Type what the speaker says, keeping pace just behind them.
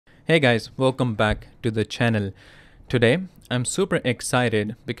Hey guys, welcome back to the channel. Today, I'm super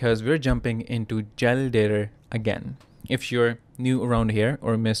excited because we're jumping into Jellydator again. If you're new around here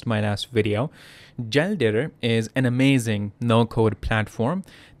or missed my last video, Jellydator is an amazing no-code platform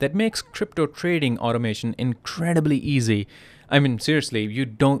that makes crypto trading automation incredibly easy. I mean, seriously, you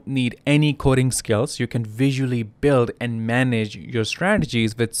don't need any coding skills. You can visually build and manage your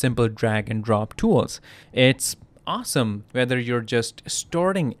strategies with simple drag and drop tools. It's awesome whether you're just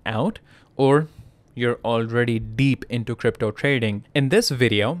starting out or you're already deep into crypto trading. In this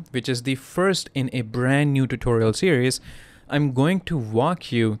video, which is the first in a brand new tutorial series, I'm going to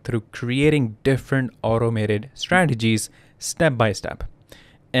walk you through creating different automated strategies step by step.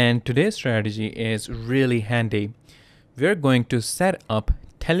 And today's strategy is really handy. We're going to set up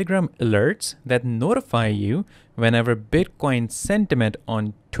Telegram alerts that notify you whenever Bitcoin sentiment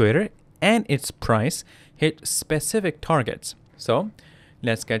on Twitter and its price hit specific targets. So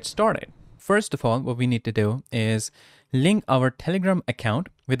let's get started. First of all, what we need to do is link our Telegram account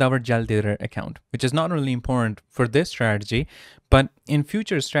with our Jellydator account, which is not only important for this strategy, but in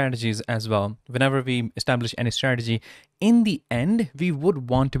future strategies as well. Whenever we establish any strategy, in the end, we would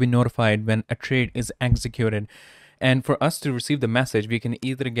want to be notified when a trade is executed. And for us to receive the message, we can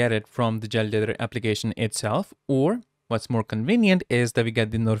either get it from the Jellydator application itself, or what's more convenient is that we get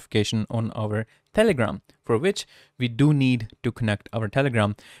the notification on our Telegram, for which we do need to connect our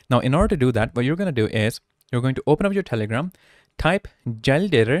Telegram. Now, in order to do that, what you're going to do is you're going to open up your Telegram, type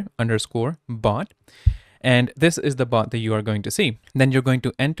Jellydator_bot, and this is the bot that you are going to see. Then you're going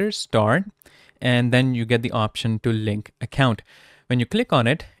to enter start, and then you get the option to link account. When you click on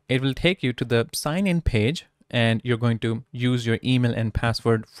it, it will take you to the sign in page, and you're going to use your email and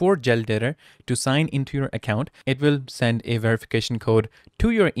password for Jellydator to sign into your account. It will send a verification code to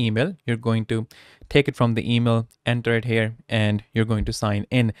your email. You're going to take it from the email, enter it here, and you're going to sign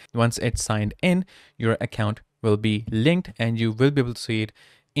in. Once it's signed in, your account will be linked and you will be able to see it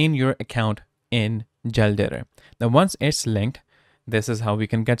in your account in Jellydator. Now, once it's linked, this is how we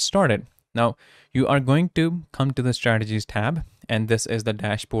can get started. Now, you are going to come to the strategies tab, and this is the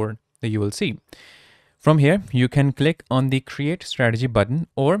dashboard that you will see. From here, you can click on the create strategy button,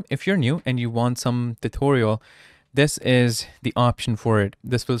 or if you're new and you want some tutorial, this is the option for it.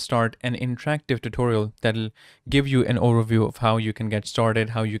 This will start an interactive tutorial that'll give you an overview of how you can get started,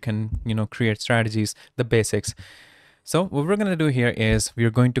 how you can, create strategies, the basics. So what we're going to do here is we're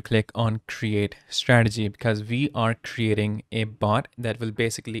going to click on create strategy because we are creating a bot that will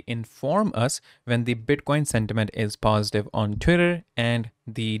basically inform us when the Bitcoin sentiment is positive on Twitter and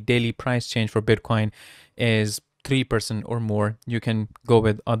the daily price change for Bitcoin is 3% or more. You can go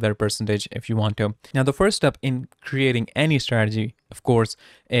with other percentage if you want to. Now, the first step in creating any strategy, of course,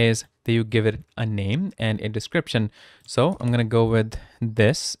 is that you give it a name and a description. So I'm going to go with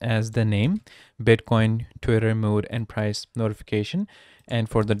this as the name, Bitcoin, Twitter, mood, and price notification. And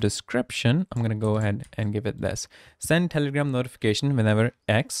for the description, I'm going to go ahead and give it this. Send Telegram notification whenever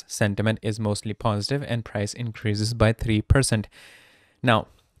X sentiment is mostly positive and price increases by 3%. Now,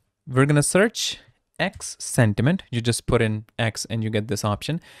 we're going to search X sentiment. You just put in X and you get this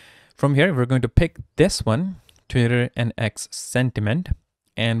option. From here, we're going to pick this one, Twitter and X sentiment,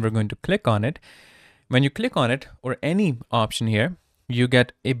 and we're going to click on it. When you click on it or any option here, you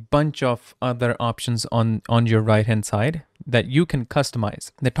get a bunch of other options on your right hand side that you can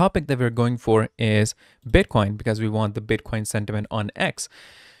customize. The topic that we're going for is Bitcoin because we want the Bitcoin sentiment on X.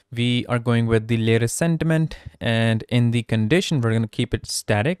 We are going with the latest sentiment, and in the condition, we're going to keep it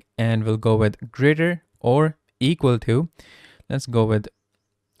static and we'll go with greater or equal to, let's go with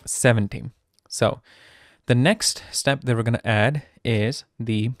 70. So the next step that we're going to add is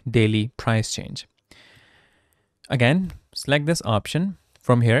the daily price change. Again, select this option.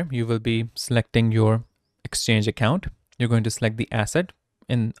 From here, you will be selecting your exchange account. You're going to select the asset.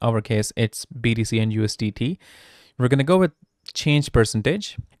 In our case, it's BTC and USDT. We're going to go with change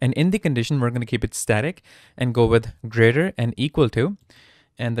percentage, and in the condition we're going to keep it static and go with greater and equal to,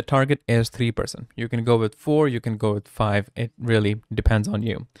 and the target is 3%. You can go with 4, you can go with 5. It really depends on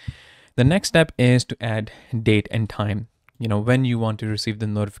you. The next step is to add date and time. When you want to receive the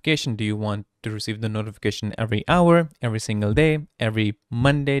notification. Do you want to receive the notification every hour, every single day, every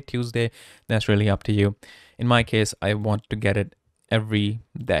Monday, Tuesday? That's really up to you. In my case, I want to get it every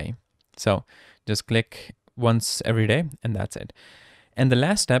day. So just click once every day and that's it. And the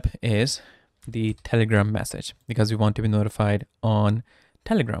last step is the Telegram message because we want to be notified on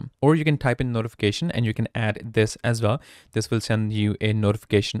Telegram, or you can type in notification and you can add this as well. This will send you a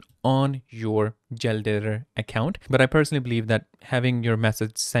notification on your Jellydator account, but I personally believe that having your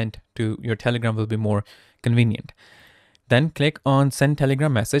message sent to your Telegram will be more convenient. Then click on send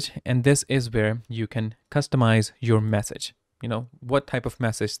Telegram message, and this is where you can customize your message. You know, what type of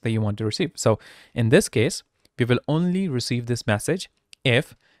message that you want to receive. So in this case, we will only receive this message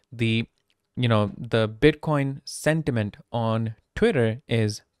if the Bitcoin sentiment on Twitter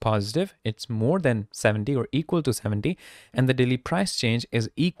is positive, it's more than 70 or equal to 70, and the daily price change is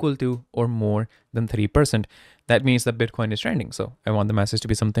equal to or more than 3%. That means that Bitcoin is trending. So I want the message to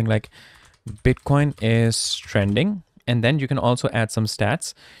be something like Bitcoin is trending. And then you can also add some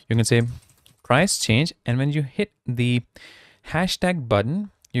stats. You can say price change. And when you hit the hashtag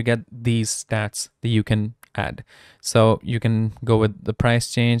button, you get these stats that you can add. So you can go with the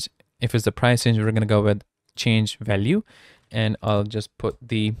price change. If it's the price change, we're going to go with change value. And I'll just put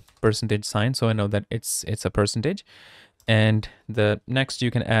the percentage sign so I know that it's a percentage. And the next, you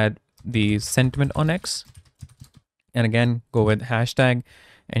can add the sentiment on X. And again, go with hashtag,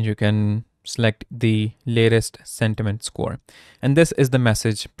 and you can select the latest sentiment score. And this is the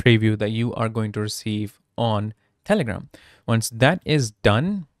message preview that you are going to receive on Telegram. Once that is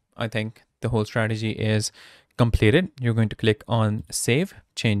done, I think the whole strategy is completed. You're going to click on save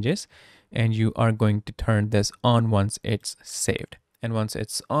changes, and you are going to turn this on once it's saved. And once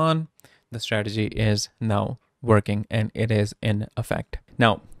it's on, the strategy is now working and it is in effect.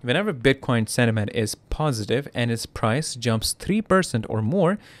 Now, whenever Bitcoin sentiment is positive and its price jumps 3% or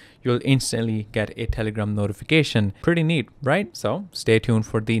more, you'll instantly get a Telegram notification. Pretty neat, right? So stay tuned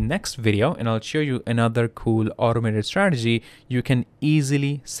for the next video, and I'll show you another cool automated strategy you can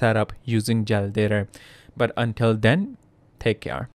easily set up using Jellydator. But until then, take care.